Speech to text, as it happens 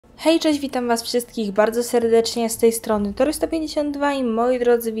Hej, cześć, witam was wszystkich bardzo serdecznie z tej strony Tory 152 i moi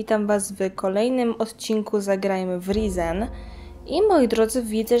drodzy, witam was w kolejnym odcinku Zagrajmy w Risen. I moi drodzy,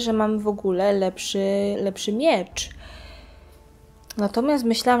 widzę, że mamy w ogóle lepszy miecz. Natomiast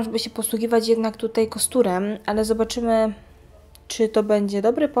myślałam, żeby się posługiwać jednak tutaj kosturem, ale zobaczymy, czy to będzie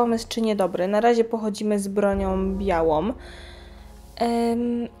dobry pomysł, czy niedobry. Na razie pochodzimy z bronią białą.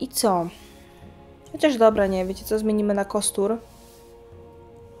 I co? Chociaż dobra, nie, wiecie co, zmienimy na kostur.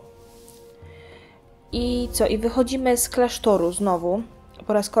 I co? I wychodzimy z klasztoru znowu.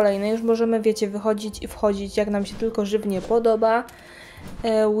 Po raz kolejny. Już możemy, wiecie, wychodzić i wchodzić, jak nam się tylko żywnie podoba.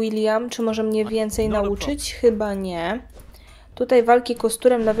 William, czy może mnie więcej nauczyć? Chyba nie. Tutaj walki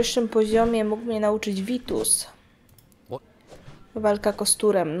kosturem na wyższym poziomie mógł mnie nauczyć Vitus. Walka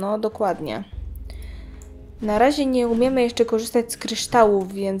kosturem, no dokładnie. Na razie nie umiemy jeszcze korzystać z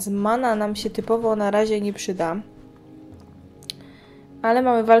kryształów, więc mana nam się typowo na razie nie przyda. Ale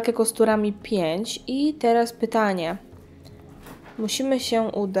mamy walkę kosturami 5 i teraz pytanie. Musimy się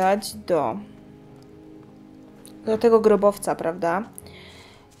udać do tego grobowca, prawda?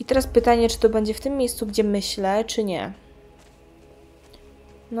 I teraz pytanie, czy to będzie w tym miejscu, gdzie myślę, czy nie.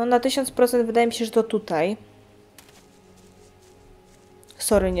 No na 1000% wydaje mi się, że to tutaj.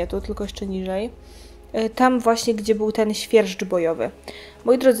 Sorry, nie tu, tylko jeszcze niżej. Tam właśnie, gdzie był ten świerszcz bojowy.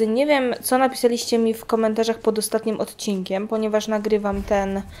 Moi drodzy, nie wiem, co napisaliście mi w komentarzach pod ostatnim odcinkiem, ponieważ nagrywam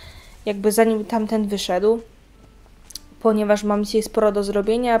ten, jakby zanim tamten wyszedł. Ponieważ mam dzisiaj sporo do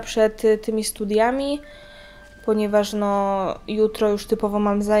zrobienia przed tymi studiami. Ponieważ no, jutro już typowo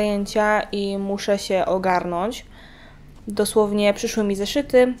mam zajęcia i muszę się ogarnąć. Dosłownie przyszły mi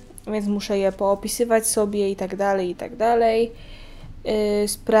zeszyty, więc muszę je poopisywać sobie i tak dalej, i tak dalej.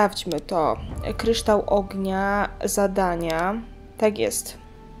 Sprawdźmy to. Kryształ ognia, zadania. Tak jest.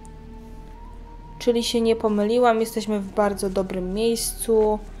 Czyli się nie pomyliłam, jesteśmy w bardzo dobrym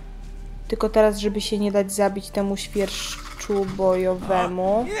miejscu. Tylko teraz, żeby się nie dać zabić temu świerszczu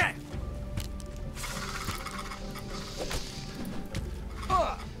bojowemu.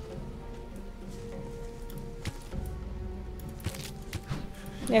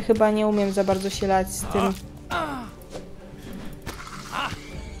 Ja chyba nie umiem za bardzo się lać z tym.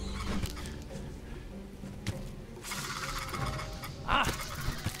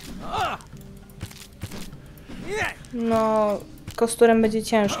 No, kosturem będzie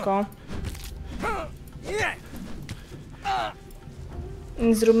ciężko.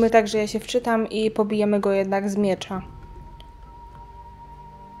 Zróbmy tak, że ja się wczytam i pobijemy go jednak z miecza.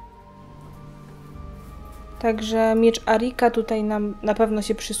 Także miecz Arika tutaj nam na pewno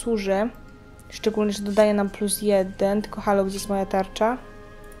się przysłuży. Szczególnie, że dodaje nam +1. Tylko halo, gdzie jest moja tarcza?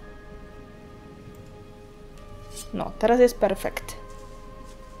 No, teraz jest perfekt.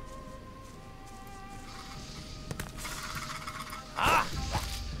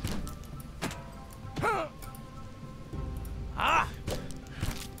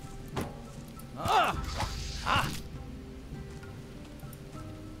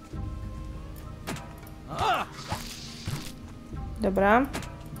 Dobra.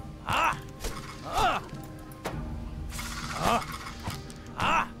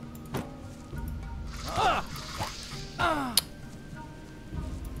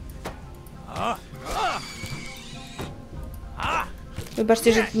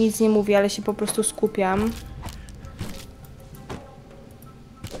 Wybaczcie, że nic nie mówię, ale się po prostu skupiam.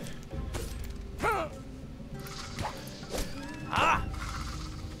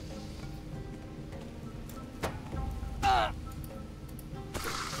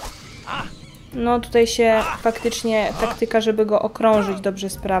 No tutaj się faktycznie taktyka, żeby go okrążyć, dobrze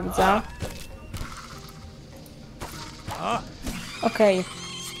sprawdza. Okej.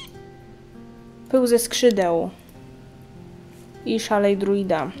 Pył ze skrzydeł. I szalej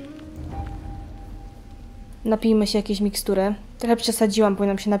druida. Napijmy się jakiejś mikstury. Trochę przesadziłam,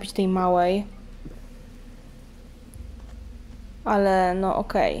 powinnam się napić tej małej. Ale no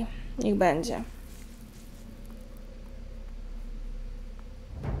okej. Niech będzie.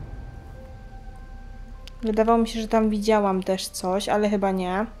 Wydawało mi się, że tam widziałam też coś, ale chyba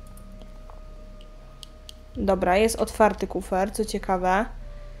nie. Dobra, jest otwarty kufer, co ciekawe.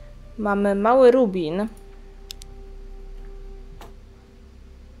 Mamy mały rubin.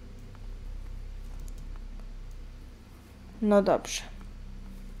 No dobrze.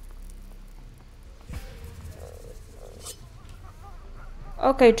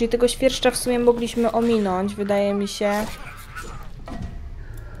 Okej, czyli tego świerszcza w sumie mogliśmy ominąć, wydaje mi się.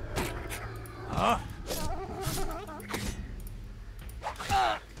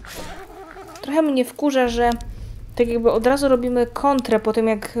 Trochę mnie wkurza, że tak jakby od razu robimy kontrę po tym,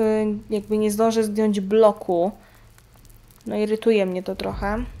 jak jakby nie zdążę zdjąć bloku. No irytuje mnie to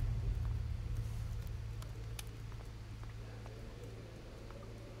trochę.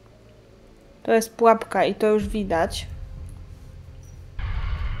 To jest pułapka i to już widać.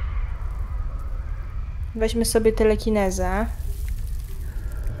 Weźmy sobie telekinezę.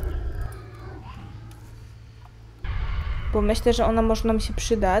 Bo myślę, że ona może nam się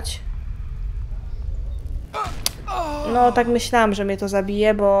przydać. No, tak myślałam, że mnie to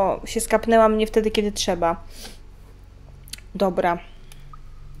zabije, bo się skapnęła mnie wtedy, kiedy trzeba. Dobra.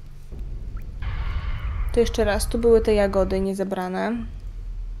 To jeszcze raz. Tu były te jagody niezebrane.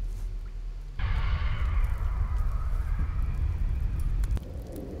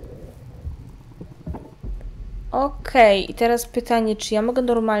 Okej, i teraz pytanie, czy ja mogę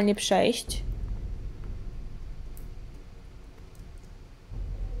normalnie przejść?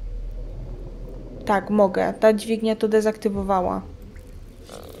 Tak, mogę. Ta dźwignia to dezaktywowała.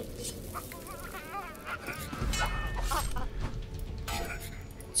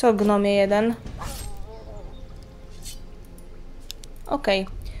 Co, gnomie jeden? Okej.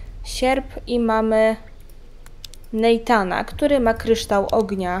 Sierp i mamy Neitana, który ma kryształ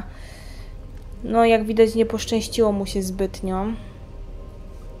ognia. No, jak widać, nie poszczęściło mu się zbytnio.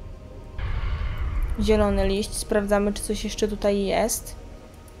 Zielony liść. Sprawdzamy, czy coś jeszcze tutaj jest.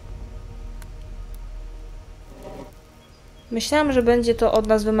 Myślałam, że będzie to od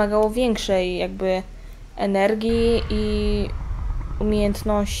nas wymagało większej jakby energii i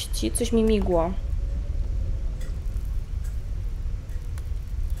umiejętności. Coś mi migło.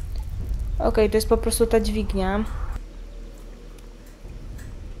 Okej, to jest po prostu ta dźwignia.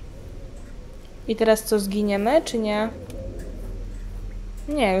 I teraz co, zginiemy, czy nie?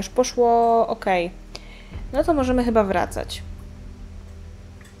 Nie, już poszło okej. No to możemy chyba wracać.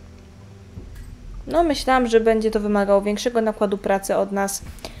 No, myślałam, że będzie to wymagało większego nakładu pracy od nas,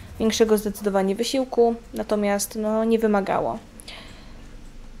 większego zdecydowanie wysiłku, natomiast no nie wymagało.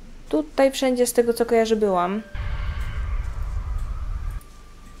 Tutaj wszędzie z tego, co kojarzę, byłam.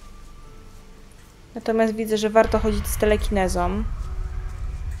 Natomiast widzę, że warto chodzić z telekinezą.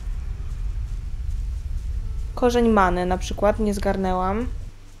 Korzeń many na przykład, nie zgarnęłam.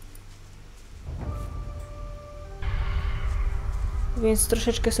 Więc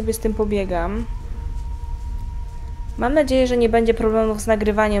troszeczkę sobie z tym pobiegam. Mam nadzieję, że nie będzie problemów z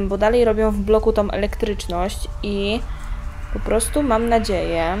nagrywaniem, bo dalej robią w bloku tą elektryczność i po prostu mam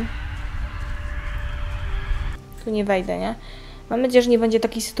nadzieję... Tu nie wejdę, nie? Mam nadzieję, że nie będzie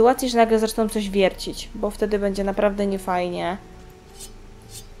takiej sytuacji, że nagle zaczną coś wiercić, bo wtedy będzie naprawdę niefajnie.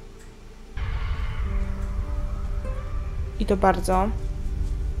 I to bardzo.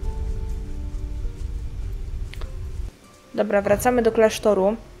 Dobra, wracamy do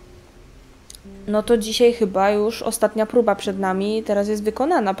klasztoru. No to dzisiaj chyba już ostatnia próba przed nami. Teraz jest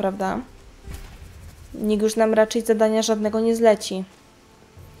wykonana, prawda? Nikt już nam raczej zadania żadnego nie zleci.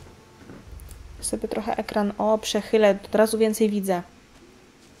 Sobie trochę ekran, przechylę, od razu więcej widzę.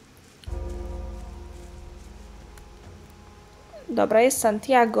 Dobra, jest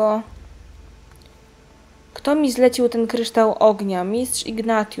Santiago. Kto mi zlecił ten kryształ ognia? Mistrz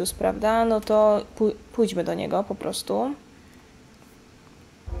Ignatius, prawda? No to pójdźmy do niego po prostu.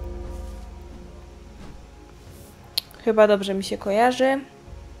 Chyba dobrze mi się kojarzy.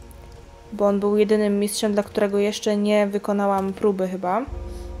 Bo on był jedynym mistrzem, dla którego jeszcze nie wykonałam próby chyba.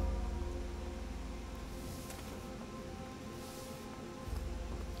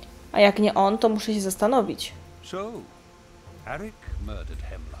 A jak nie on, to muszę się zastanowić. So, Arik murdered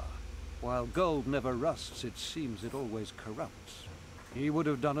Hemlar. While gold never rusts, it seems it always corrupts. He would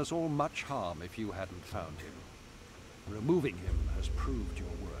have done us all much harm if you hadn't found him. Removing him has proved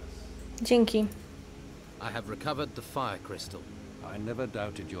your worth. Dzięki. I have recovered the fire crystal. I never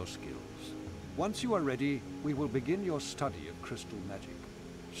doubted your skills. Once you are ready, we will begin your study of crystal magic.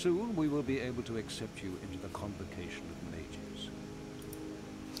 Soon we will be able to accept you into the convocation of mages.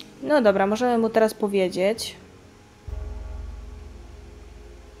 No dobra, możemy mu teraz powiedzieć.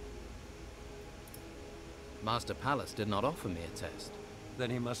 Master Palace did not offer me a test. Then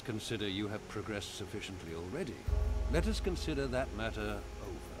he must consider you have progressed sufficiently already. Let us consider that matter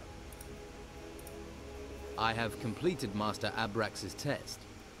over. I have completed Master Abrax's test.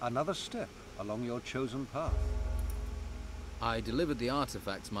 Another step along your chosen path. I delivered the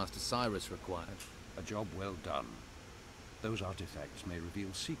artifacts Master Cyrus required. A job well done. Those artifacts may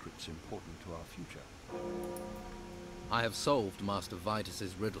reveal secrets important to our future. I have solved Master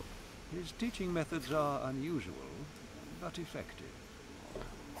Vitus's riddle. His teaching methods are unusual, but effective.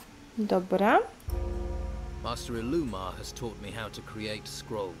 Dobra. Master Illumar has taught me how to create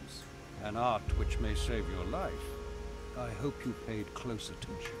scrolls. An art which may save your life. I hope you paid close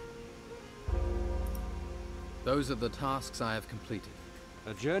attention. Those are the tasks I have completed.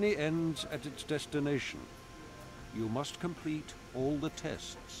 A journey ends at its destination. You must complete all the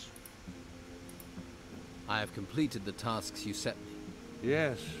tests. I have completed the tasks you set me.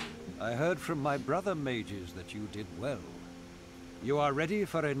 Yes, I heard from my brother mages that you did well. You are ready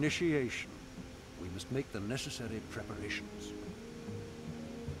for initiation. We must make the necessary preparations.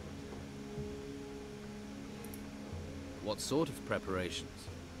 What sort of preparations?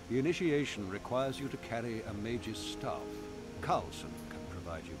 The initiation requires you to carry a mage's staff. Carlson can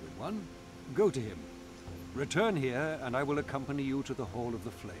provide you with one. Go to him. Return here, and I will accompany you to the Hall of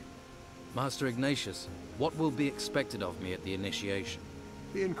the Flame. Master Ignatius, what will be expected of me at the initiation?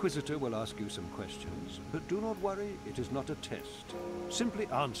 The Inquisitor will ask you some questions, but do not worry, it is not a test. Simply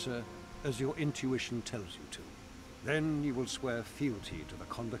answer as your intuition tells you to. Then you will swear fealty to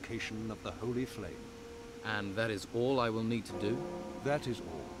the convocation of the Holy Flame. And that is all I will need to do? That is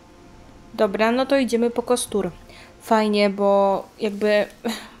all. Dobra, no to idziemy po kostur. Fajnie, bo jakby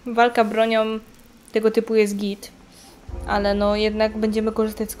walka bronią tego typu jest git. Ale no jednak będziemy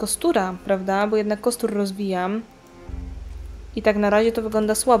korzystać z kostura, prawda? Bo jednak kostur rozwijam. I tak na razie to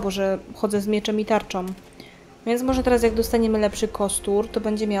wygląda słabo, że chodzę z mieczem i tarczą. Więc może teraz jak dostaniemy lepszy kostur, to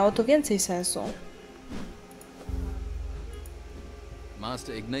będzie miało to więcej sensu.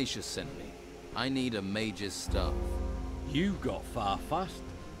 Master Ignatius sent me. I need a mage's staff. You got far fast.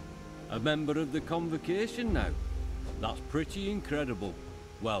 A member of the convocation now. That's pretty incredible.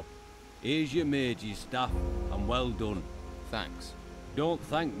 Well, here's your mage's staff, and well done. Thanks. Don't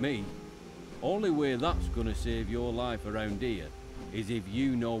thank me. Only way that's gonna save your life around here is if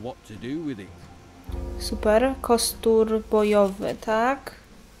you know what to do with it. Super. Kostur bojowy, tak?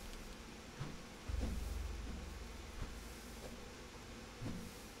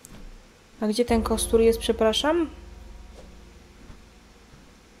 A gdzie ten kostur jest, przepraszam?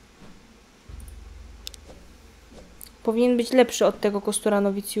 Powinien być lepszy od tego kostura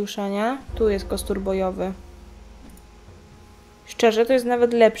nowicjusza, nie? Tu jest kostur bojowy. Szczerze, to jest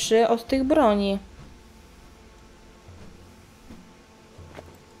nawet lepszy od tych broni.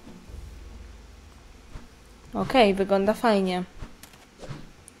 Okej, wygląda fajnie.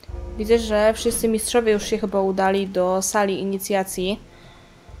 Widzę, że wszyscy mistrzowie już się chyba udali do sali inicjacji.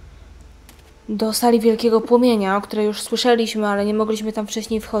 Do sali Wielkiego Płomienia, o której już słyszeliśmy, ale nie mogliśmy tam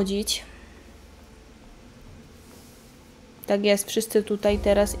wcześniej wchodzić. Tak jest, wszyscy tutaj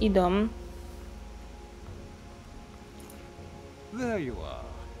teraz idą. There you are.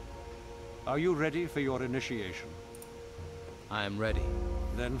 Are you ready for your initiation? I am ready.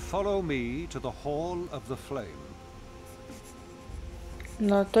 Then follow me to the Hall of the Flame.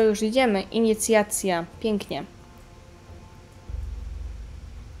 No to już idziemy. Inicjacja. Pięknie.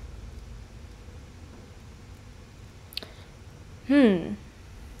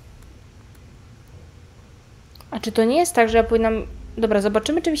 A czy to nie jest tak, że ja powinnam... Dobra,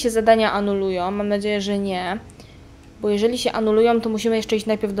 zobaczymy, czy mi się zadania anulują. Mam nadzieję, że nie. Bo jeżeli się anulują, to musimy jeszcze iść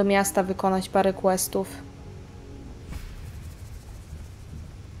najpierw do miasta, wykonać parę questów.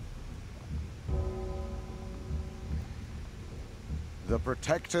 The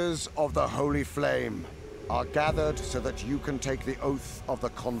protectors of the Holy Flame are gathered so that you can take the oath of the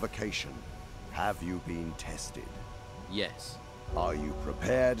convocation. Have you been tested? Yes, Are you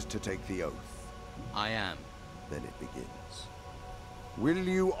prepared to take the oath? I am. Then it begins. Will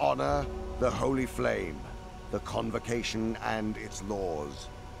you honor the Holy Flame, the convocation and its laws?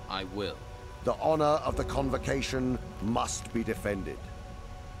 I will. The honor of the convocation must be defended.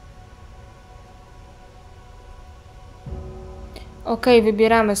 Okej,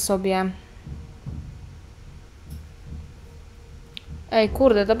 wybieramy sobie. Ej,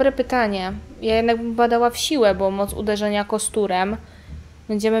 kurde, dobre pytanie. Ja jednak bym badała w siłę, bo moc uderzenia kosturem.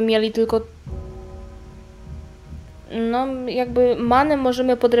 Będziemy mieli tylko... No, jakby manę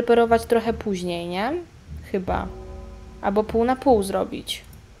możemy podreperować trochę później, nie? Chyba. Albo pół na pół zrobić.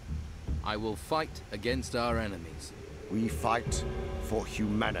 I will fight against our enemies. We fight for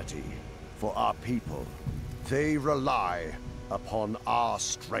humanity, for our people. They rely upon our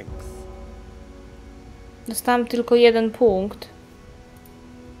strength. Dostałam tylko 1 punkt.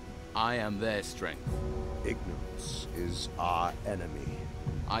 I am their strength. Ignorance is our enemy.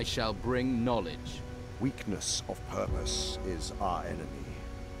 I shall bring knowledge. Weakness of purpose is our enemy.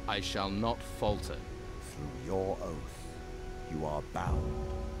 I shall not falter. Through your oath, you are bound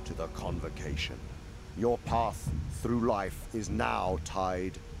to the convocation. Your path through life is now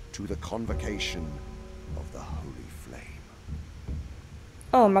tied to the convocation of the Holy Flame.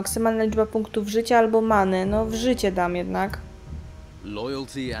 O, maksymalna liczba punktów życia albo many. No, w życie dam jednak.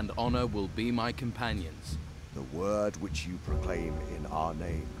 Loyalty and honor will be my companions. The word which you proclaim in our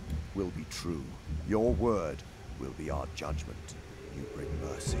name will be true. Your word will be our judgment. You bring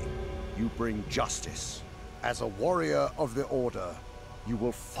mercy. You bring justice. As a warrior of the Order, you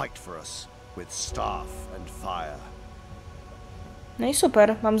will fight for us with staff and fire. No i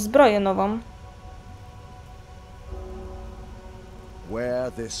super, mam zbroję nową.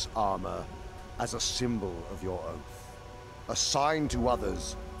 Wear this armor as a symbol of your oath, a sign to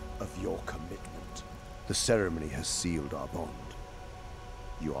others of your commitment. The ceremony has sealed our bond.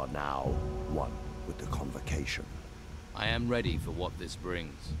 You are now one with the convocation. I am ready for what this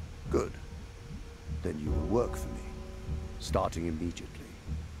brings. Good. Then you will work for me, starting immediately.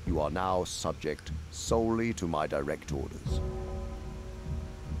 You are now subject solely to my direct orders.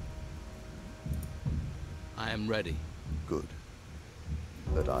 I am ready. Good.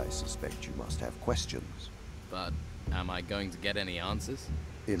 But I suspect you must have questions. But am I going to get any answers?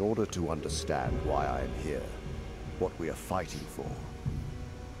 In order to understand why I am here, what we are fighting for,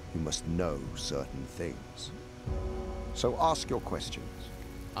 you must know certain things. So ask your questions.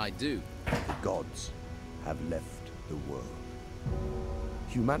 I do. The gods have left the world.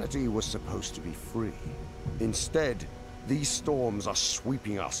 Humanity was supposed to be free. Instead, these storms are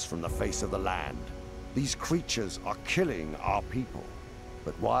sweeping us from the face of the land. These creatures are killing our people.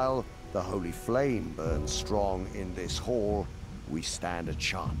 But while the holy flame burns strong in this hall, we stand a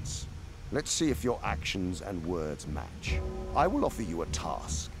chance. Let's see if your actions and words match. I will offer you a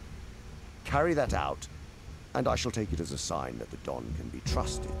task. Carry that out, and I shall take it as a sign that the Don can be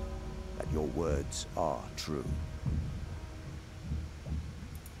trusted, that your words are true.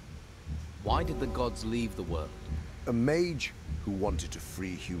 Why did the gods leave the world? A mage who wanted to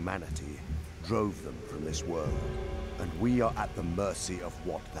free humanity drove them from this world, and we are at the mercy of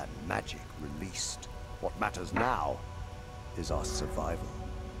what that magic released. What matters now is our survival.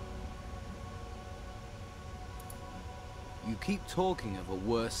 You keep talking of a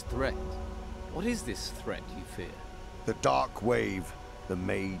worse threat. What is this threat you fear? The dark wave the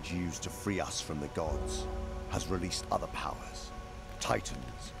mage used to free us from the gods has released other powers.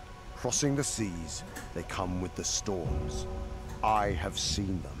 Titans. Crossing the seas, they come with the storms. I have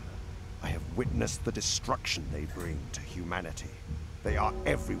seen them. I have witnessed the destruction they bring to humanity. They are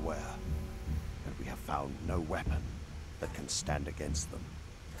everywhere, and we have found no weapon that can stand against them.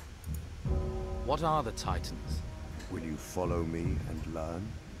 What are the Titans? Will you follow me and learn?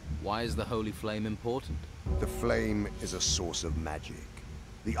 Why is the holy flame important? The flame is a source of magic.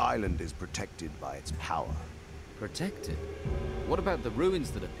 The island is protected by its power. Protected? What about the ruins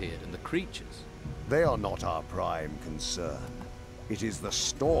that appeared and the creatures? They are not our prime concern. It is the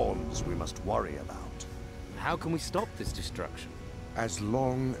storms we must worry about. How can we stop this destruction? As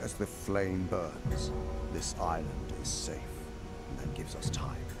long as the flame burns, this island is safe. And that gives us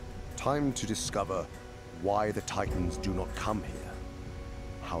time. Time to discover why the Titans do not come here.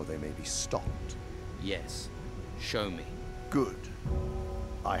 How they may be stopped. Yes. Show me. Good.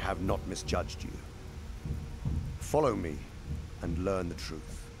 I have not misjudged you. Follow me and learn the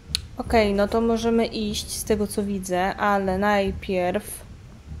truth. Okej, no to możemy iść z tego co widzę, ale najpierw...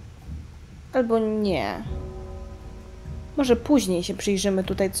 Albo nie. Może później się przyjrzymy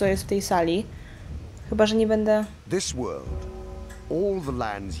tutaj, co jest w tej sali. Chyba że nie będę... This world, all the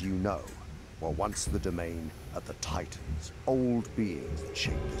lands you know, were once the domain of the Titans, old beings that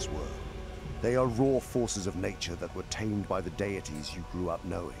shaped this world. They are raw forces of nature that were tamed by the deities you grew up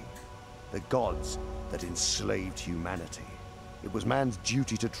knowing. The gods that enslaved humanity. It was man's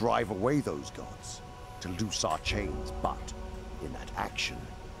duty to drive away those gods, to loose our chains, but in that action,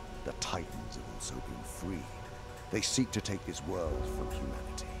 the Titans have also been freed. They seek to take this world from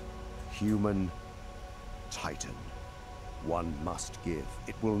humanity. Human, Titan. One must give.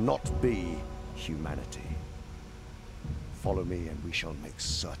 It will not be humanity. Follow me and we shall make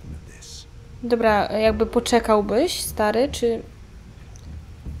certain of this. Dobra, jakby poczekałbyś, stary, czy...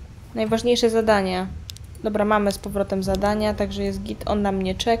 Najważniejsze zadanie. Dobra, mamy z powrotem zadania, także jest git. On na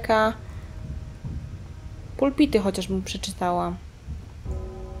mnie czeka. Pulpity chociaż mu przeczytała.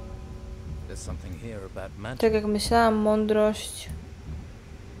 Tak jak myślałam, mądrość.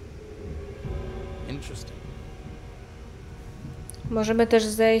 Możemy też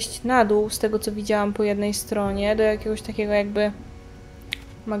zejść na dół, z tego co widziałam po jednej stronie, do jakiegoś takiego jakby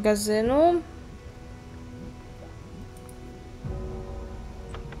magazynu.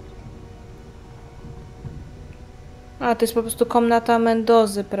 A, to jest po prostu komnata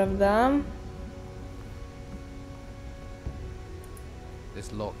Mendozy, prawda?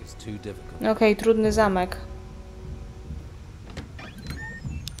 Okej, trudny zamek.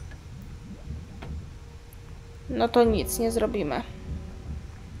 No to nic, nie zrobimy.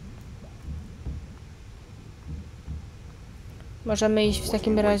 Możemy iść w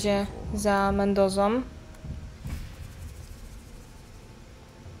takim razie za Mendozą.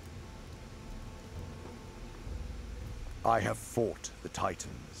 I have fought the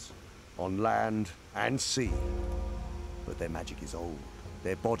Titans on land and sea. But their magic is old,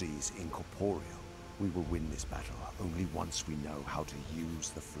 their bodies incorporeal. We will win this battle only once we know how to use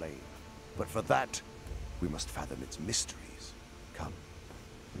the flame. But for that, we must fathom its mysteries. Come,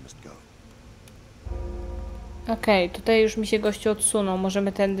 we must go. Okej, tutaj już mi się gościu odsunął.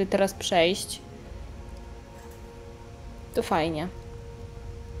 Możemy tędy teraz przejść. To fajnie.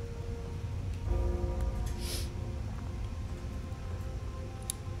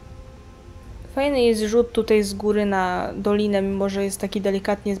 Fajny jest rzut tutaj z góry na dolinę, mimo że jest taki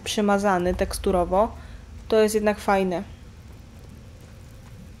delikatnie przymazany teksturowo. To jest jednak fajne.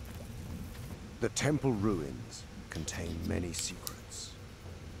 The temple ruins contain many secrets.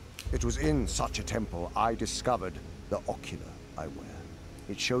 It was in such a temple I discovered the ocular I wear.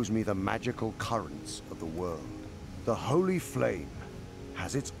 It shows me the magical currents of the world. The holy flame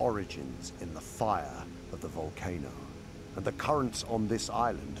has its origins in the fire of the volcano, and the currents on this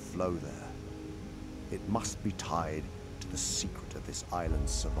island flow there. It must be tied to the secret of this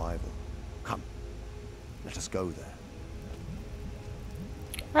island's survival. Come, let us go there.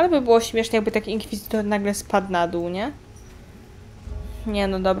 Ale by było śmiesznie, jakby taki inkwizytor nagle spadł na dół, nie? Nie,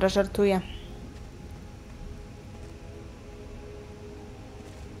 no dobra, żartuję.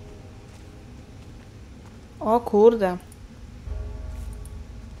 O kurde.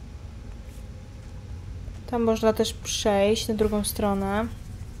 Tam można też przejść na drugą stronę.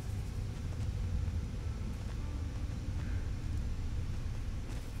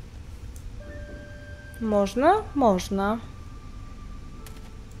 Można? Można.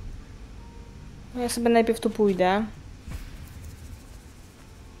 Ja sobie najpierw tu pójdę.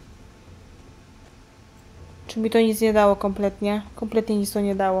 Czy mi to nic nie dało kompletnie? Kompletnie nic to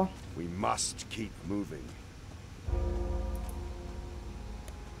nie dało. We must keep moving.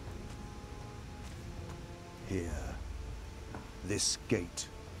 Here, this gate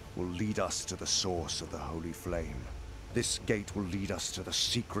will lead us to the source of the holy flame. This gate will lead us to the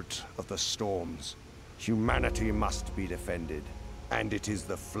secret of the storms. Humanity must be defended, and it is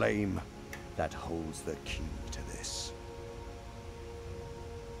the flame that holds the key to this.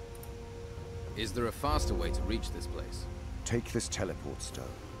 Is there a faster way to reach this place? Take this teleport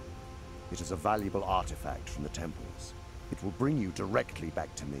stone. It is a valuable artifact from the temples. It will bring you directly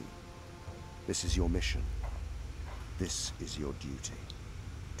back to me. This is your mission. This is your duty.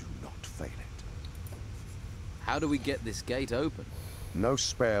 Do not fail it. How do we get this gate open? No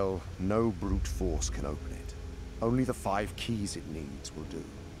spell, no brute force can open it. Only the 5 keys it needs will do.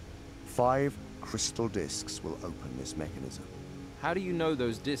 5 crystal discs will open this mechanism. How do you know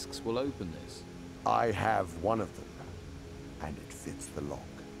those discs will open this? I have one of them, and it fits the lock.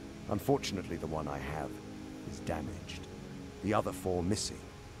 Unfortunately, the one I have is damaged. The other 4 missing,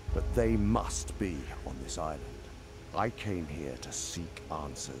 but they must be on this island. I came here to seek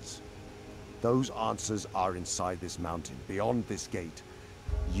answers. Those answers are inside this mountain, beyond this gate.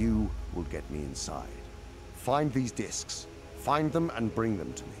 You will get me inside. Find these discs. Find them and bring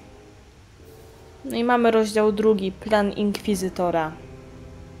them to me. No i mamy rozdział 2, plan Inkwizytora.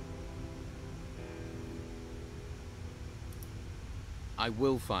 I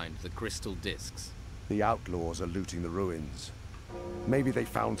will find the crystal discs. The outlaws are looting the ruins. Maybe they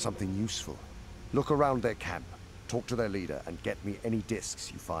found something useful. Look around their camp, talk to their leader, and get me any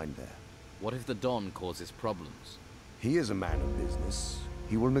discs you find there. What if the Don causes problems? He is a man of business.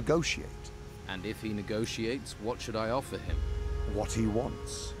 He will negotiate. And if he negotiates, what should I offer him? What he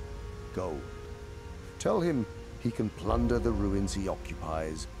wants. Gold. Tell him he can plunder the ruins he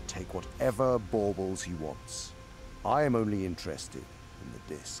occupies, take whatever baubles he wants. I am only interested in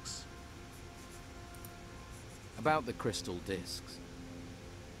the discs. About the crystal discs.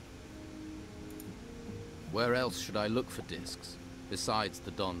 Where else should I look for discs, besides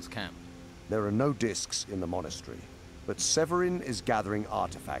the Don's camp? There are no discs in the monastery, but Severin is gathering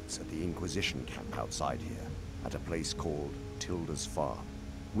artifacts at the Inquisition camp outside here, at a place called Tilda's Farm.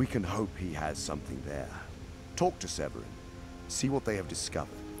 We can hope he has something there. Talk to Severin. See what they have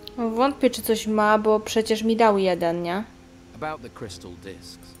discovered. Wątpię, czy coś ma, bo przecież mi dał jeden, nie? About the crystal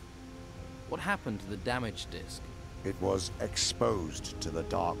discs. What happened to the damaged disc? It was exposed to the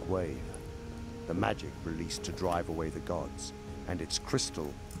dark wave. The magic released to drive away the gods, and its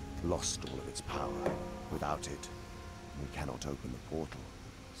crystal lost all of its power. Without it, we cannot open the portal.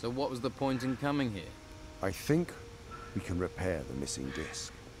 So what was the point in coming here? I think we can repair the missing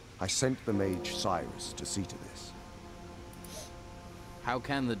disc. I sent the mage Cyrus to see to this. How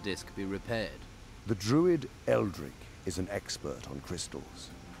can the disc be repaired? The druid Eldrick is an expert on crystals.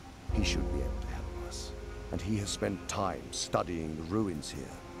 He should be able to help us, and he has spent time studying the ruins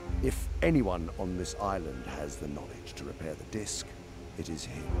here. If anyone on this island has the knowledge to repair the disc, it is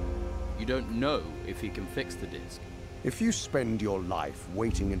him. You don't know if he can fix the disc. If you spend your life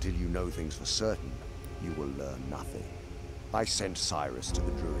waiting until you know things for certain, you will learn nothing. I sent Cyrus to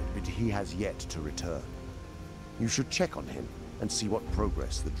the druid, but he has yet to return. You should check on him and see what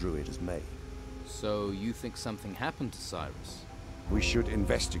progress the druid has made. So you think something happened to Cyrus? We should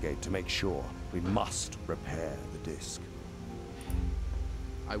investigate to make sure. We must repair the disc.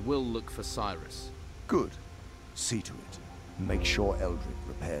 I will look for Cyrus. Good. See to it. Make sure Eldrick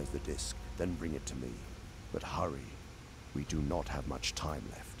repairs the disc, then bring it to me. But hurry. We do not have much time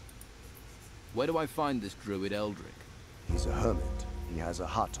left. Where do I find this druid Eldrick? He's a hermit. He has a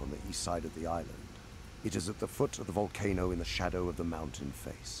hut on the east side of the island. It is at the foot of the volcano in the shadow of the mountain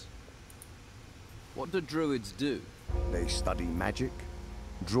face. What do druids do? They study magic,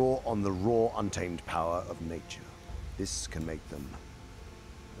 draw on the raw, untamed power of nature. This can make them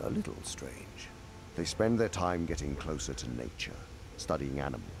a little strange. They spend their time getting closer to nature, studying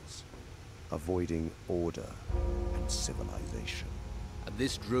animals, avoiding order and civilization. And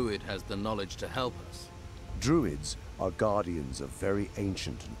this druid has the knowledge to help us. Druids are guardians of very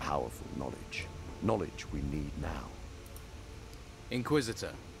ancient and powerful knowledge. Knowledge we need now.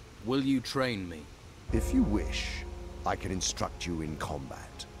 Inquisitor, will you train me? If you wish, I can instruct you in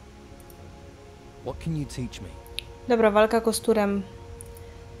combat. What can you teach me? Dobra, walka kosturem.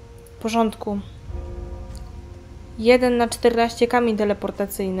 W porządku. 1 na 14 kamień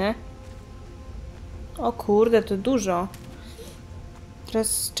teleportacyjny. O kurde, to dużo.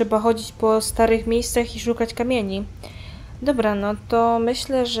 Teraz trzeba chodzić po starych miejscach i szukać kamieni. Dobra, no to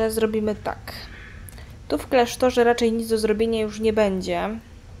myślę, że zrobimy tak. Tu w klasztorze raczej nic do zrobienia już nie będzie.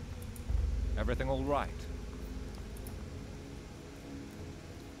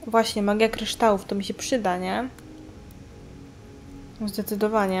 Właśnie, magia kryształów, to mi się przyda, nie?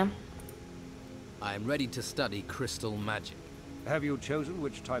 Zdecydowanie. I am ready to study crystal magic. Have you chosen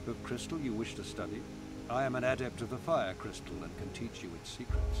which type of crystal you wish to study? I am an adept of the fire crystal and can teach you its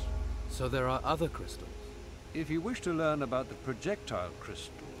secrets. So there are other crystals? If you wish to learn about the projectile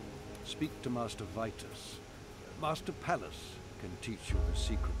crystal, speak to Master Vitus. Master Pallas can teach you the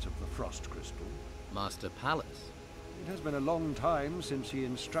secrets of the frost crystal. Master Pallas? It has been a long time since he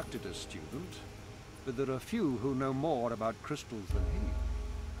instructed a student, but there are few who know more about crystals than he.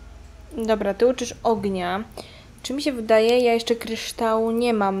 Dobra, ty uczysz ognia. Czy mi się wydaje, ja jeszcze kryształu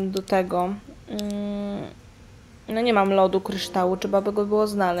nie mam do tego. No nie mam lodu kryształu, trzeba by go było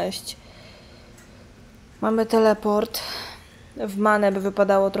znaleźć. Mamy teleport. W manę by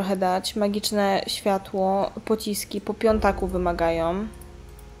wypadało trochę dać. Magiczne światło, pociski po piątaku wymagają.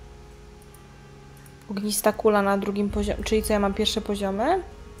 Ognista kula na drugim poziomie. Czyli co, ja mam pierwsze poziomy?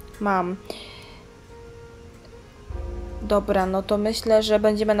 Mam. Dobra, no to myślę, że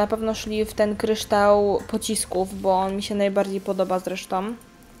będziemy na pewno szli w ten kryształ pocisków, bo on mi się najbardziej podoba zresztą.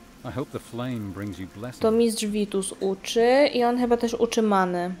 To mistrz Vitus uczy i on chyba też uczy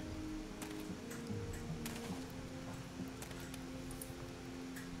many.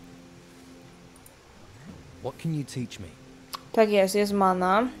 What can you teach me? Tak jest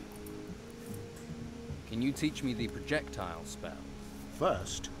mana. Can you teach me the projectile spell?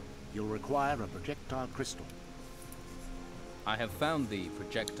 First, you'll require a projectile crystal. I have found the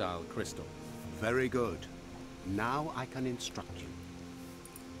projectile crystal. Very good. Now I can instruct you.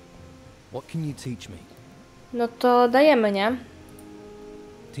 What can you teach me? No to dajemy, nie?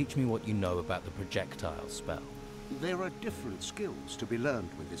 Teach me what you know about the projectile spell. There are different skills to be learned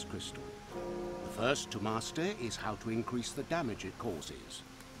with this crystal. The first to master is how to increase the damage it causes.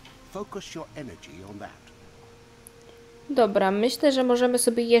 Focus your energy on that. Dobra, myślę, że możemy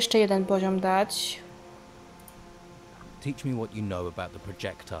sobie jeszcze jeden poziom dać. Teach me what you know about the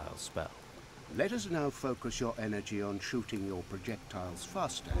projectile spell. Let us now focus your energy on shooting your projectiles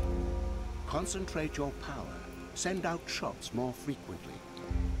faster. Concentrate your power. Send out shots more frequently.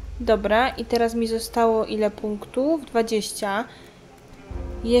 Dobra, i teraz mi zostało ile punktów? 20.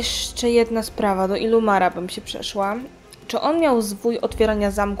 Jeszcze jedna sprawa, do Ilumara bym się przeszła. Czy on miał zwój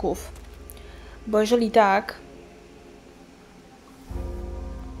otwierania zamków? Bo jeżeli tak,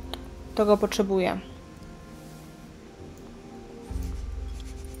 to go potrzebuję.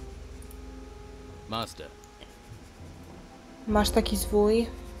 Master. Masz taki zwój?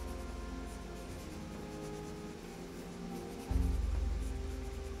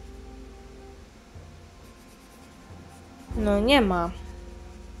 No nie ma.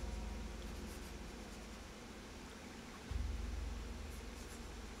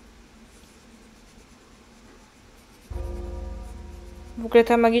 W ogóle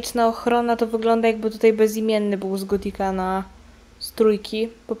ta magiczna ochrona to wygląda, jakby tutaj bezimienny był z Gotika na z trójki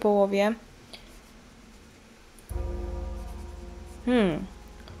po połowie.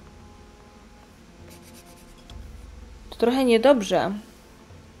 To trochę niedobrze,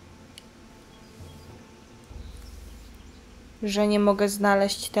 że nie mogę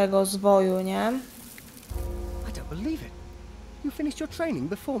znaleźć tego zwoju, nie? I don't believe it. You finished your training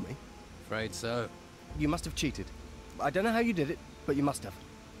before me. Afraid so. You must have cheated. I don't know how you did it, but you must have.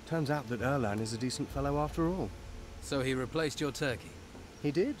 Turns out that Erlan is a decent fellow after all. So he replaced your turkey?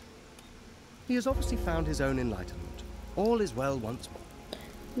 He did. He has obviously found his own enlightenment. All is well once more.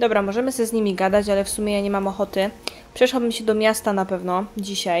 Dobra, możemy sobie z nimi gadać, ale w sumie ja nie mam ochoty. Przeszłabym się do miasta na pewno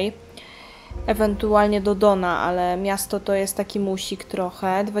dzisiaj. Ewentualnie do Dona, ale miasto to jest taki musik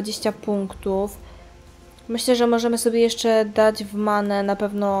trochę. 20 punktów. Myślę, że możemy sobie jeszcze dać w manę na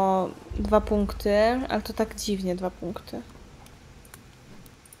pewno 2 punkty, ale to tak dziwnie 2 punkty.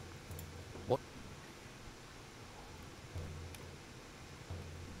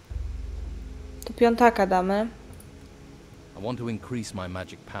 To piątaka damy. I want to increase my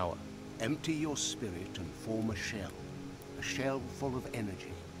magic power. Empty your spirit and form a shell full of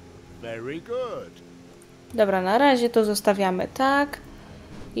energy. Very good. Dobra, na razie to zostawiamy tak.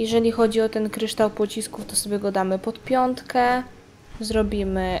 Jeżeli chodzi o ten kryształ pocisków, to sobie go damy pod piątkę.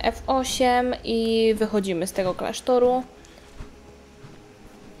 Zrobimy F8 i wychodzimy z tego klasztoru.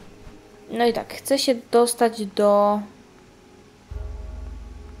 No i tak, chcę się dostać do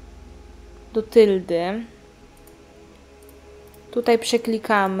tyldy. Tutaj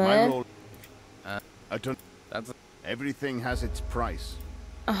przeklikamy. Everything has its price.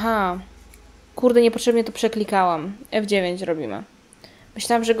 Aha. Kurde, niepotrzebnie to przeklikałam. F9 robimy.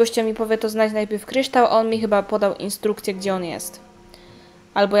 Myślałam, że gościa mi powie to znać najpierw kryształ, a on mi chyba podał instrukcję, gdzie on jest.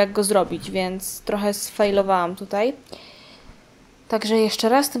 Albo jak go zrobić, więc trochę sfailowałam tutaj. Także jeszcze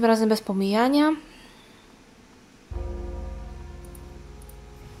raz, tym razem bez pomijania.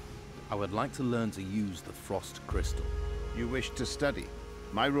 I would like to learn to use the frost crystal. You wish to study?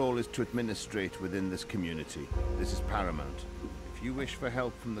 My role is to administrate within this community. This is paramount. If you wish for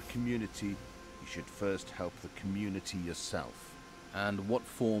help from the community, you should first help the community yourself. And what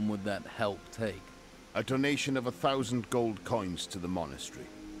form would that help take? A donation of 1,000 gold coins to the monastery.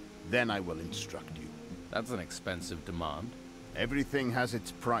 Then I will instruct you. That's an expensive demand. Everything has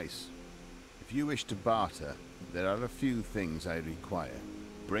its price. If you wish to barter, there are a few things I require.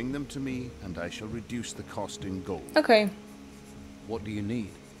 Bring them to me, and I shall reduce the cost in gold. Okej. What do you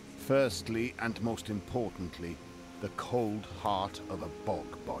need? Firstly, and most importantly, the cold heart of a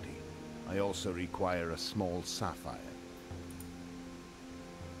bog body. I also require a small sapphire.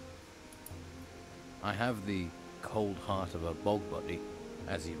 I have the cold heart of a bog body,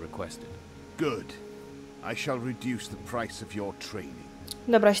 as he requested. Good. I shall reduce the price of your training.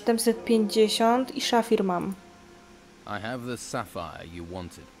 Dobra, 750 i szafir mam. I have the sapphire you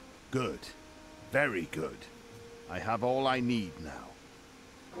wanted. Good. Very good. I have all I need now.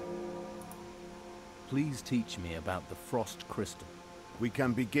 Please teach me about the frost crystal. We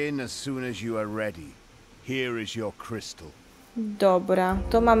can begin as soon as you are ready. Here is your crystal. Dobra,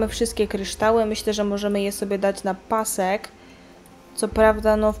 to mamy wszystkie kryształy. Myślę, że możemy je sobie dać na pasek. Co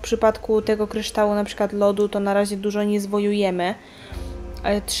prawda, no w przypadku tego kryształu, na przykład lodu, to na razie dużo nie zwojujemy.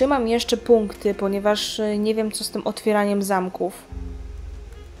 Ale trzymam jeszcze punkty, ponieważ nie wiem, co z tym otwieraniem zamków.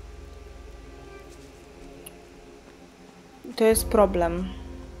 To jest problem.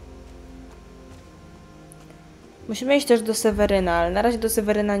 Musimy iść też do Seweryna, ale na razie do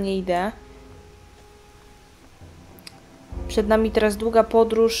Seweryna nie idę. Przed nami teraz długa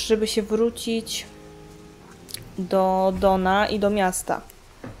podróż, żeby się wrócić do Dona i do miasta.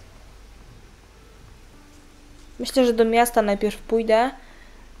 Myślę, że do miasta najpierw pójdę,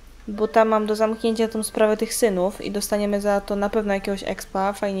 bo tam mam do zamknięcia tą sprawę tych synów i dostaniemy za to na pewno jakiegoś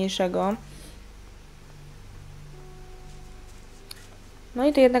expa fajniejszego. No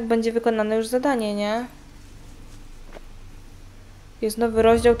i to jednak będzie wykonane już zadanie, nie? Jest nowy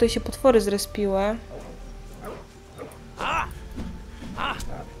rozdział, to się potwory zrespiły.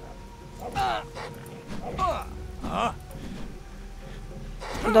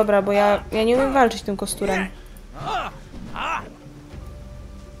 Dobra, bo ja nie umiem walczyć tym kosturem.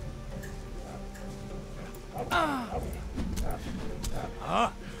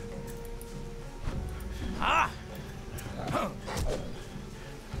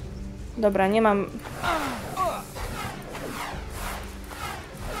 Dobra, nie mam...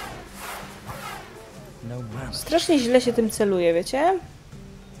 Strasznie źle się tym celuje, wiecie?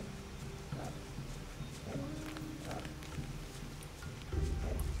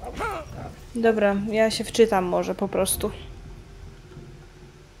 Dobra, ja się wczytam może po prostu.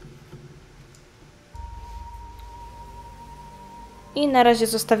 I na razie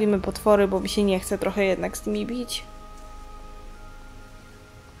zostawimy potwory, bo mi się nie chce trochę jednak z nimi bić.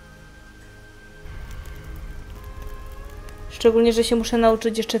 Szczególnie, że się muszę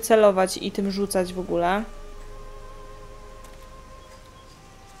nauczyć jeszcze celować i tym rzucać w ogóle.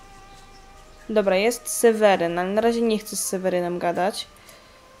 Dobra, jest Seweryn, ale na razie nie chcę z Sewerynem gadać.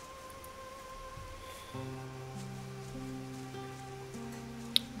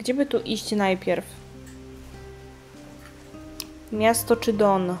 Gdzie by tu iść najpierw? Miasto czy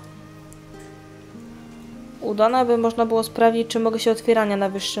Don? U Dona by można było sprawdzić, czy mogę się otwierania na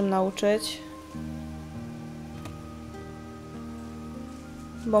wyższym nauczyć.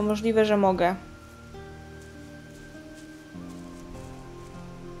 Bo możliwe, że mogę.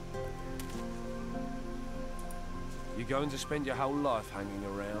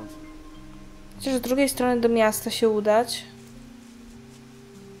 Chociaż z drugiej strony do miasta się udać.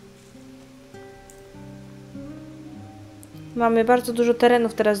 Mamy bardzo dużo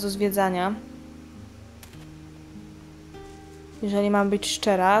terenów teraz do zwiedzania. Jeżeli mam być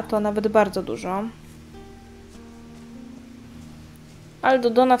szczera, to nawet bardzo dużo. Ale do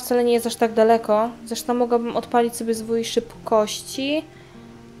Dona wcale nie jest aż tak daleko. Zresztą mogłabym odpalić sobie zwój szybkości.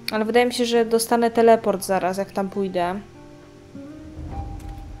 Ale wydaje mi się, że dostanę teleport zaraz, jak tam pójdę.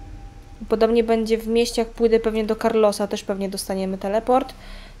 Podobnie będzie w mieście, jak pójdę pewnie do Carlosa, też pewnie dostaniemy teleport.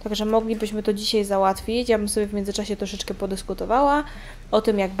 Także moglibyśmy to dzisiaj załatwić. Ja bym sobie w międzyczasie troszeczkę podyskutowała o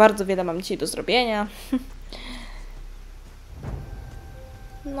tym, jak bardzo wiele mam dzisiaj do zrobienia.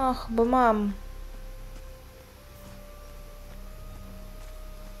 No, chyba mam.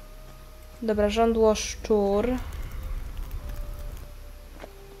 Dobra, żądło szczur.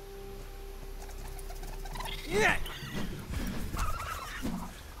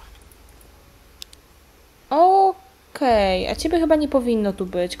 Okej, a ciebie chyba nie powinno tu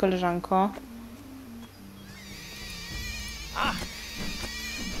być, koleżanko.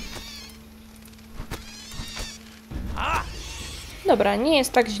 Dobra, nie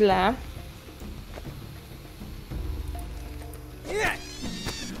jest tak źle.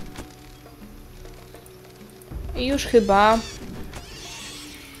 I już chyba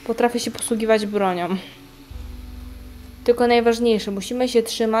potrafię się posługiwać bronią. Tylko najważniejsze, musimy się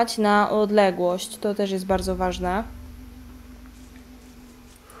trzymać na odległość. To też jest bardzo ważne.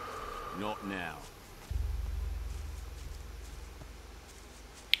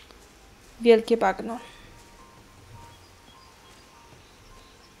 Wielkie bagno.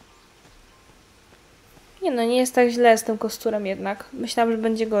 Nie no, nie jest tak źle z tym kosturem jednak. Myślałam, że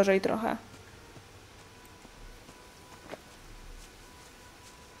będzie gorzej trochę.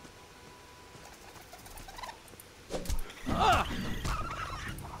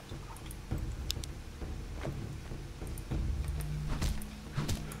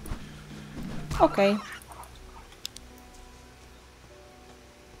 Okej.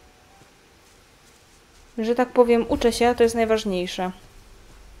 Że tak powiem, uczę się, to jest najważniejsze.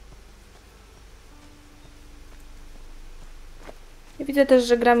 I widzę też,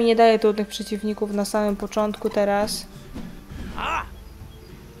 że gra mi nie daje trudnych przeciwników na samym początku teraz.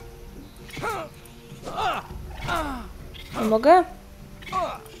 Nie mogę?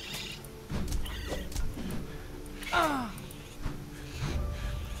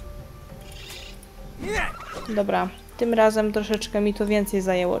 Dobra, tym razem troszeczkę mi to więcej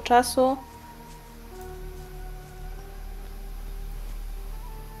zajęło czasu.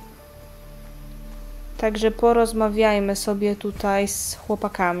 Także porozmawiajmy sobie tutaj z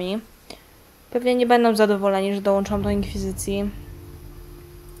chłopakami. Pewnie nie będą zadowoleni, że dołączam do Inkwizycji.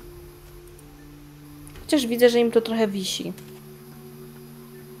 Chociaż widzę, że im to trochę wisi.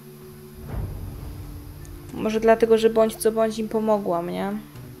 Może dlatego, że bądź co bądź im pomogłam, nie?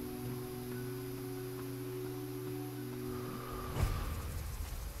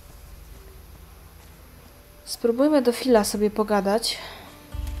 Spróbujmy do Phila sobie pogadać.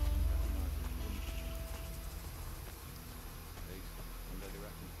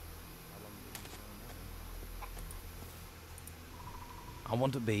 I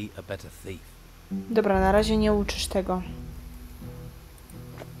want to be a better thief. Dobra, na razie nie uczysz tego.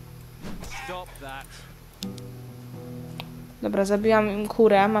 Dobra, zabiłam im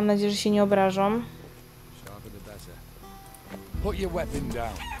kurę. Mam nadzieję, że się nie obrażą.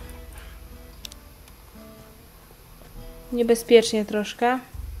 Niebezpiecznie troszkę.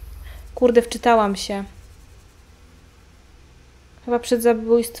 Kurde, wczytałam się. Chyba przed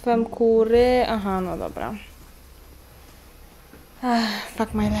zabójstwem kury. Aha, no dobra.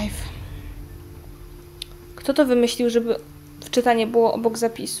 Fuck my life. Kto to wymyślił, żeby wczytanie było obok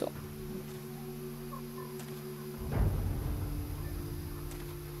zapisu?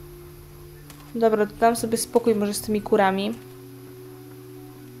 Dobra, dam sobie spokój może z tymi kurami.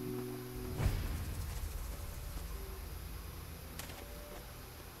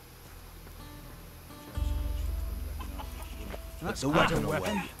 Put the weapon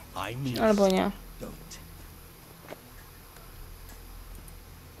away. I mean, Albo nie. don't.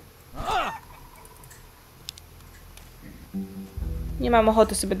 Nie mam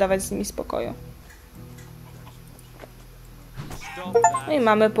ochoty sobie dawać z nimi spokoju. No i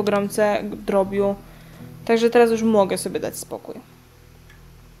mamy pogromcę drobiu. Także teraz już mogę sobie dać spokój.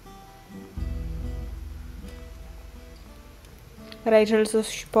 Rachel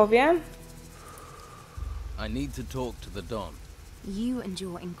coś powie? I need to talk to the Don. You and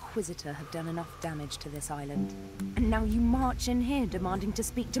your Inquisitor have done enough damage to this island. And now you march in here demanding to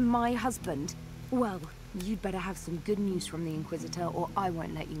speak to my husband? Well, you'd better have some good news from the Inquisitor or I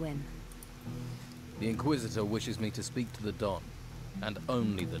won't let you in. The Inquisitor wishes me to speak to the Don. And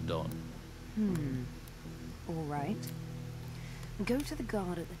only the Don. All right. Go to the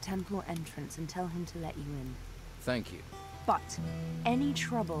guard at the temple entrance and tell him to let you in. Thank you. But any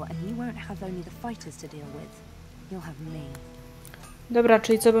trouble and you won't have only the fighters to deal with. You'll have me. Dobra,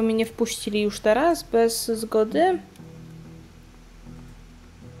 czyli co, by mnie nie wpuścili już teraz? Bez zgody?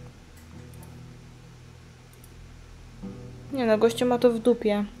 Nie no, gościu ma to w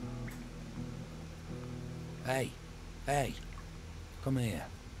dupie. Hey, hey, come here.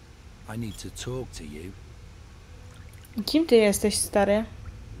 I need to talk to you. Kim ty jesteś, stary?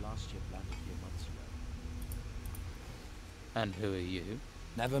 Lost your blood a few months ago. And who are you?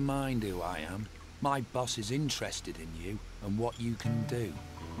 Never mind who I am. My boss is interested in you and what you can do.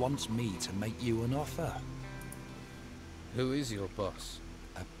 Wants me to make you an offer. Who is your boss?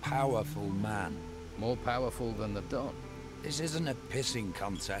 A powerful man. More powerful than the Don? This isn't a pissing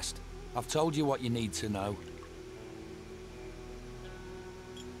contest. I've told you what you need to know.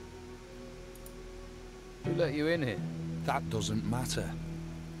 Who let you in here? That doesn't matter.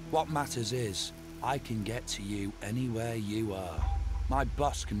 What matters is, I can get to you anywhere you are. My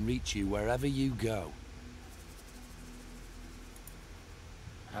boss can reach you wherever you go.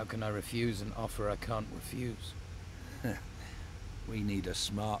 How can I refuse an offer I can't refuse? We need a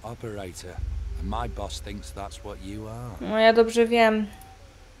smart operator, and my boss thinks that's what you are. No ja dobrze wiem.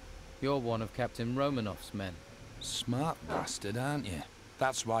 You're one of Captain Romanoff's men. Smart bastard, aren't you?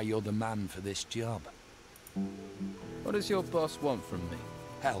 That's why you're the man for this job. What does your boss want from me?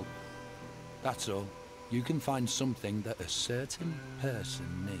 Help. That's all. You can find something that a certain person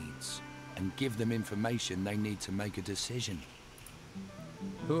needs, and give them information they need to make a decision.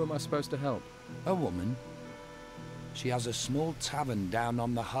 Who am I supposed to help? A woman. She has a small tavern down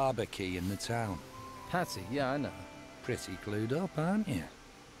on the harbour quay in the town. Patty, yeah, I know. Pretty clued up, aren't you?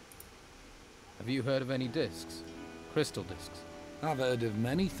 Have you heard of any discs? Crystal discs? I've heard of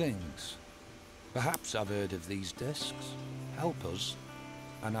many things. Perhaps I've heard of these discs. Help us,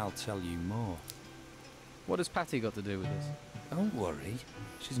 and I'll tell you more. What has Patty got to do with this? Don't worry,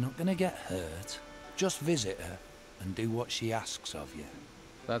 she's not going to get hurt. Just visit her and do what she asks of you.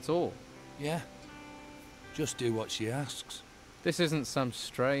 That's all? Yeah, just do what she asks. This isn't some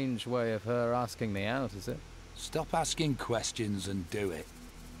strange way of her asking me out, is it? Stop asking questions and do it.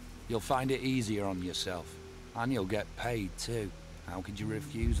 You'll find it easier on yourself, and you'll get paid too. How could you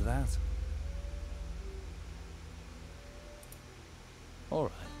refuse that? All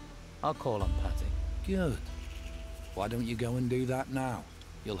right, I'll call on Patty. Good. Why don't you go and do that now?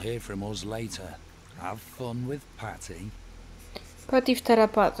 You'll hear from us later. Have fun with Patty. Patty w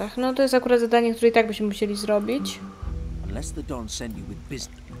tarapatach. No to jest akurat zadanie, które i tak byśmy musieli zrobić. Unless the Don send you with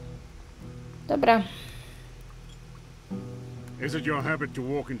business. Dobra. Is it your habit to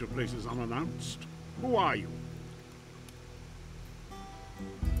walk into places unannounced? Who are you?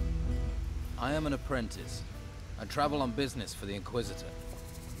 I am an apprentice. I travel on business for the Inquisitor.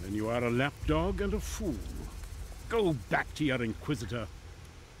 Then you are a lapdog and a fool. Go back to your Inquisitor.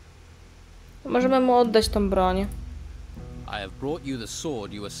 Możemy mu oddać tą broń. I have brought you the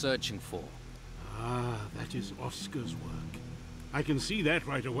sword you were searching for. Ah, that is Oscar's work. I can see that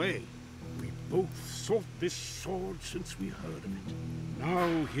right away. We both sought this sword since we heard of it.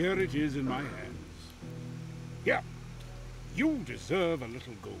 Now here it is in my hands. Here, you deserve a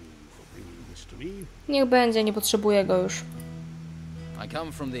little gold for bringing this to me. Niech będzie, nie potrzebuję go już. I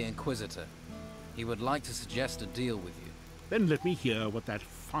come from the Inquisitor. He would like to suggest a deal with you. Then let me hear what that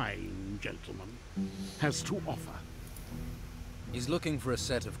fine gentleman has to offer. He's looking for a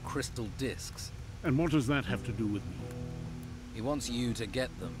set of crystal discs. And what does that have to do with me? He wants you to get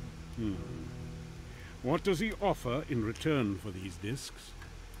them. What does he offer in return for these discs?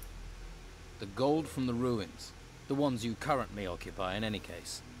 The gold from the ruins. The ones you currently occupy in any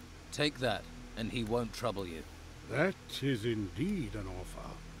case. Take that, and he won't trouble you. That is indeed an offer.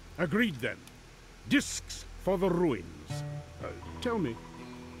 Agreed then. Discs for the ruins. Tell me,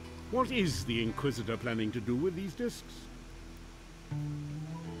 what is the Inquisitor planning to do with these discs?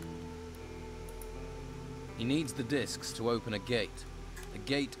 He needs the discs to open a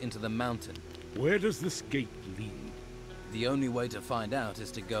gate into the mountain. Where does this gate lead? The only way to find out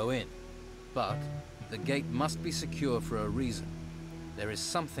is to go in. But the gate must be secure for a reason. There is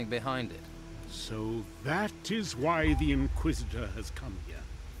something behind it. So that is why the Inquisitor has come here.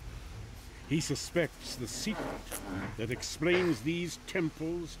 He suspects the secret that explains these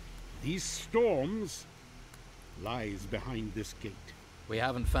temples, these storms, lies behind this gate. We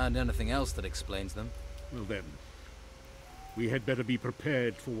haven't found anything else that explains them. Well then, we had better be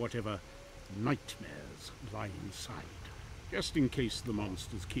prepared for whatever nightmares lie inside, just in case the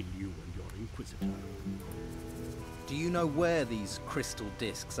monsters kill you and your Inquisitor. Do you know where these crystal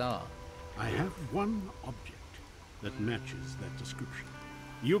discs are? I have one object that matches that description.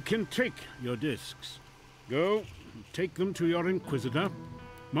 You can take your discs. Go, take them to your Inquisitor.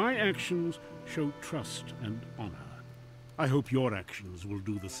 My actions show trust and honor. I hope your actions will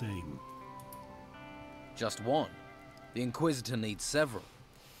do the same. Just one. The Inquisitor needs several.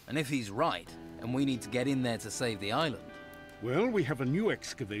 And if he's right, and we need to get in there to save the island... Well, we have a new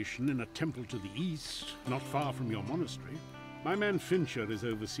excavation in a temple to the east, not far from your monastery. My man Fincher is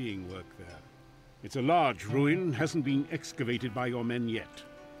overseeing work there. It's a large ruin, hasn't been excavated by your men yet.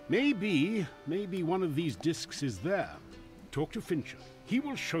 Maybe one of these discs is there. Talk to Fincher. He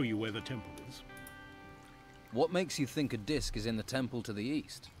will show you where the temple is. What makes you think a disc is in the temple to the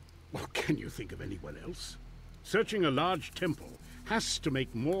east? Well, can you think of anyone else? Searching a large temple has to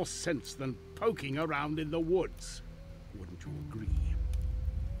make more sense than poking around in the woods. Wouldn't you agree?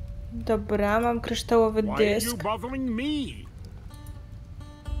 Dobra, mam kryształowy Why are you dysk. bothering me?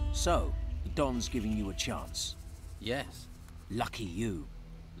 So, Don's giving you a chance. Yes. Lucky you.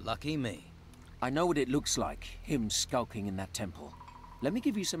 Lucky me. I know what it looks like, him skulking in that temple. Let me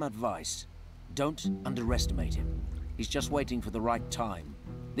give you some advice. Don't underestimate him. He's just waiting for the right time.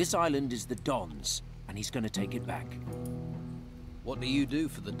 This island is the Don's, and he's going to take it back. What do you do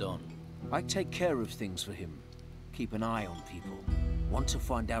for the Don? I take care of things for him. Keep an eye on people. Want to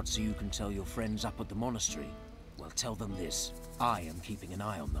find out so you can tell your friends up at the monastery? Well, tell them this. I am keeping an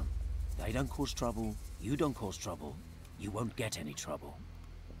eye on them. They don't cause trouble, you don't cause trouble, you won't get any trouble.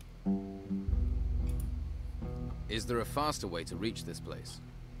 Is there a faster way to reach this place?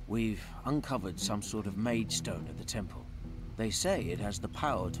 We've uncovered some sort of mage stone at the temple. They say it has the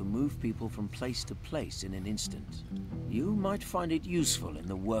power to move people from place to place in an instant. You might find it useful in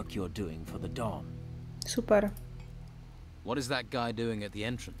the work you're doing for the Don. Super. What is that guy doing at the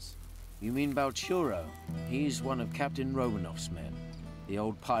entrance? You mean Balchuro? He's one of Captain Romanov's men. The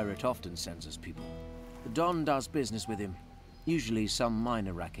old pirate often sends us people. The Don does business with him. Usually some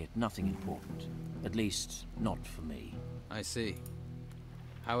minor racket, nothing important. At least, not for me. I see.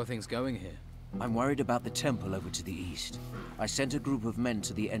 How are things going here? I'm worried about the temple over to the east. I sent a group of men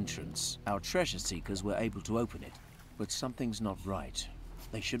to the entrance. Our treasure seekers were able to open it. But something's not right.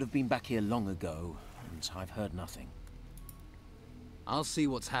 They should have been back here long ago, and I've heard nothing. I'll see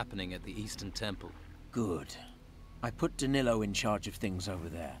what's happening at the Eastern Temple. Good. I put Danilo in charge of things over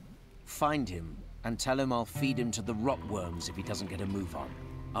there. Find him, and tell him I'll feed him to the rotworms if he doesn't get a move on.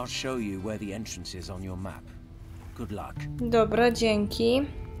 I'll show you where the entrance is on your map. Good luck. Dobra, dzięki.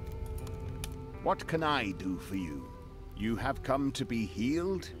 What can I do for you? You have come to be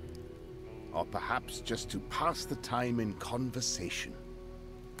healed? Or perhaps just to pass the time in conversation?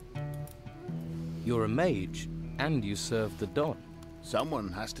 You're a mage, and you serve the Don. Someone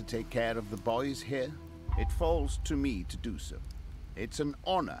has to take care of the boys here. It falls to me to do so. It's an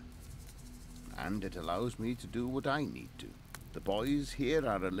honor. And it allows me to do what I need to. The boys here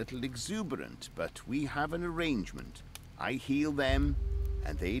are a little exuberant, but we have an arrangement. I heal them,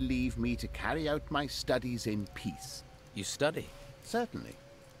 and they leave me to carry out my studies in peace. You study? Certainly.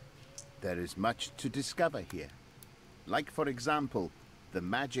 There is much to discover here. Like, for example, the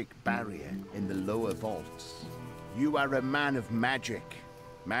magic barrier in the lower vaults. You are a man of magic.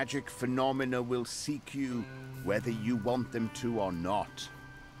 Magic phenomena will seek you, whether you want them to or not.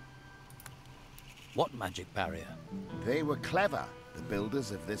 What magic barrier? They were clever, the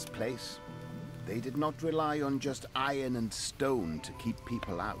builders of this place. They did not rely on just iron and stone to keep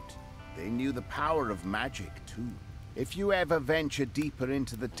people out. They knew the power of magic, too. If you ever venture deeper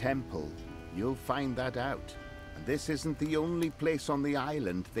into the temple, you'll find that out. And this isn't the only place on the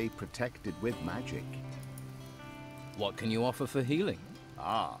island they protected with magic. What can you offer for healing?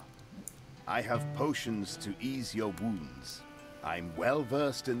 Ah, I have potions to ease your wounds. I'm well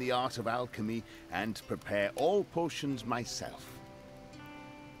versed in the art of alchemy and prepare all potions myself.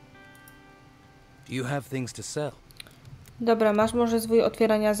 Do you have things to sell? Dobra, masz może zwój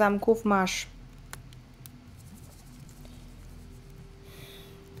otwierania zamków? Masz.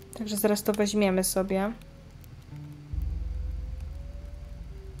 Także zaraz to weźmiemy sobie.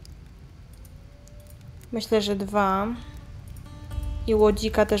 Myślę, że 2. I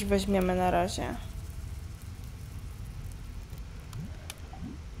łodzika też weźmiemy na razie.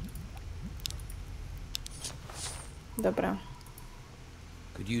 Dobra.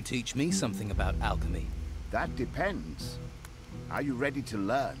 Could you teach me something about alchemy? That depends. Are you ready to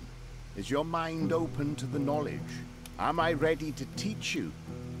learn? Is your mind open to the knowledge? Am I ready to teach you?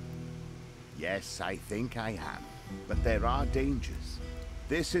 Yes, I think I am. But there are dangers.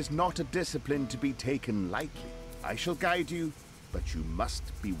 This is not a discipline to be taken lightly. I shall guide you, but you must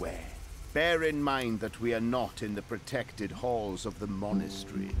beware. Bear in mind that we are not in the protected halls of the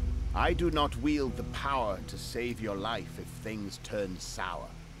monastery. I do not wield the power to save your life if things turn sour.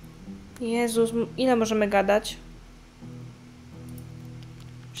 Jezus, ile możemy gadać?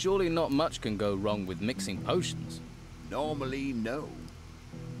 Surely not much can go wrong with mixing potions. Normally, no.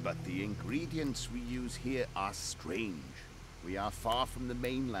 But the ingredients we use here are strange. We are far from the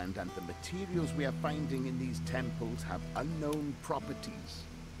mainland, and the materials we are finding in these temples have unknown properties.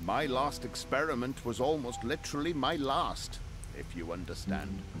 My last experiment was almost literally my last, if you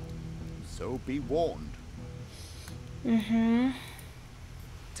understand. So be warned.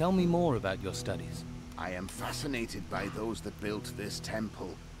 Tell me more about your studies. I am fascinated by those that built this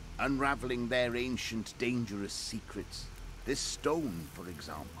temple, unraveling their ancient, dangerous secrets. This stone, for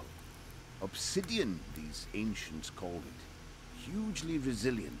example. Obsidian, these ancients called it. Hugely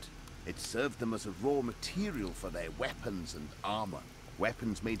resilient. It served them as a raw material for their weapons and armor.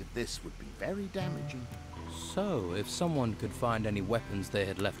 Weapons made of this would be very damaging. So, if someone could find any weapons they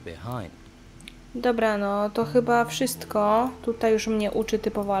had left behind. Dobra, no to chyba wszystko. Tutaj już mnie uczy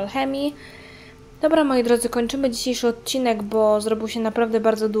typowo alchemii. Dobra, moi drodzy, kończymy dzisiejszy odcinek, bo zrobił się naprawdę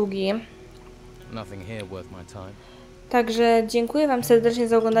bardzo długi. Nothing here worth my time. Także dziękuję Wam serdecznie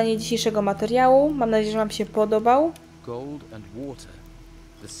za oglądanie dzisiejszego materiału. Mam nadzieję, że Wam się podobał. Gold and water,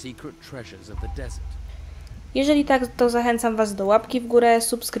 the secret treasures of the desert. Jeżeli tak, to zachęcam Was do łapki w górę,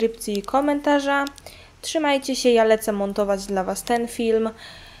 subskrypcji i komentarza. Trzymajcie się, ja lecę montować dla Was ten film.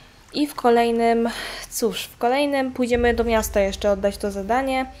 I w kolejnym, cóż, w kolejnym pójdziemy do miasta jeszcze oddać to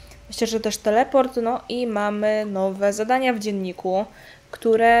zadanie. Myślę, że też teleport, no i mamy nowe zadania w dzienniku,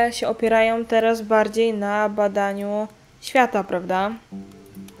 które się opierają teraz bardziej na badaniu świata, prawda?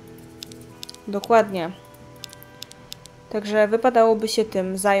 Dokładnie. Także wypadałoby się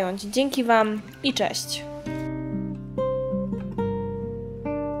tym zająć. Dzięki Wam i cześć!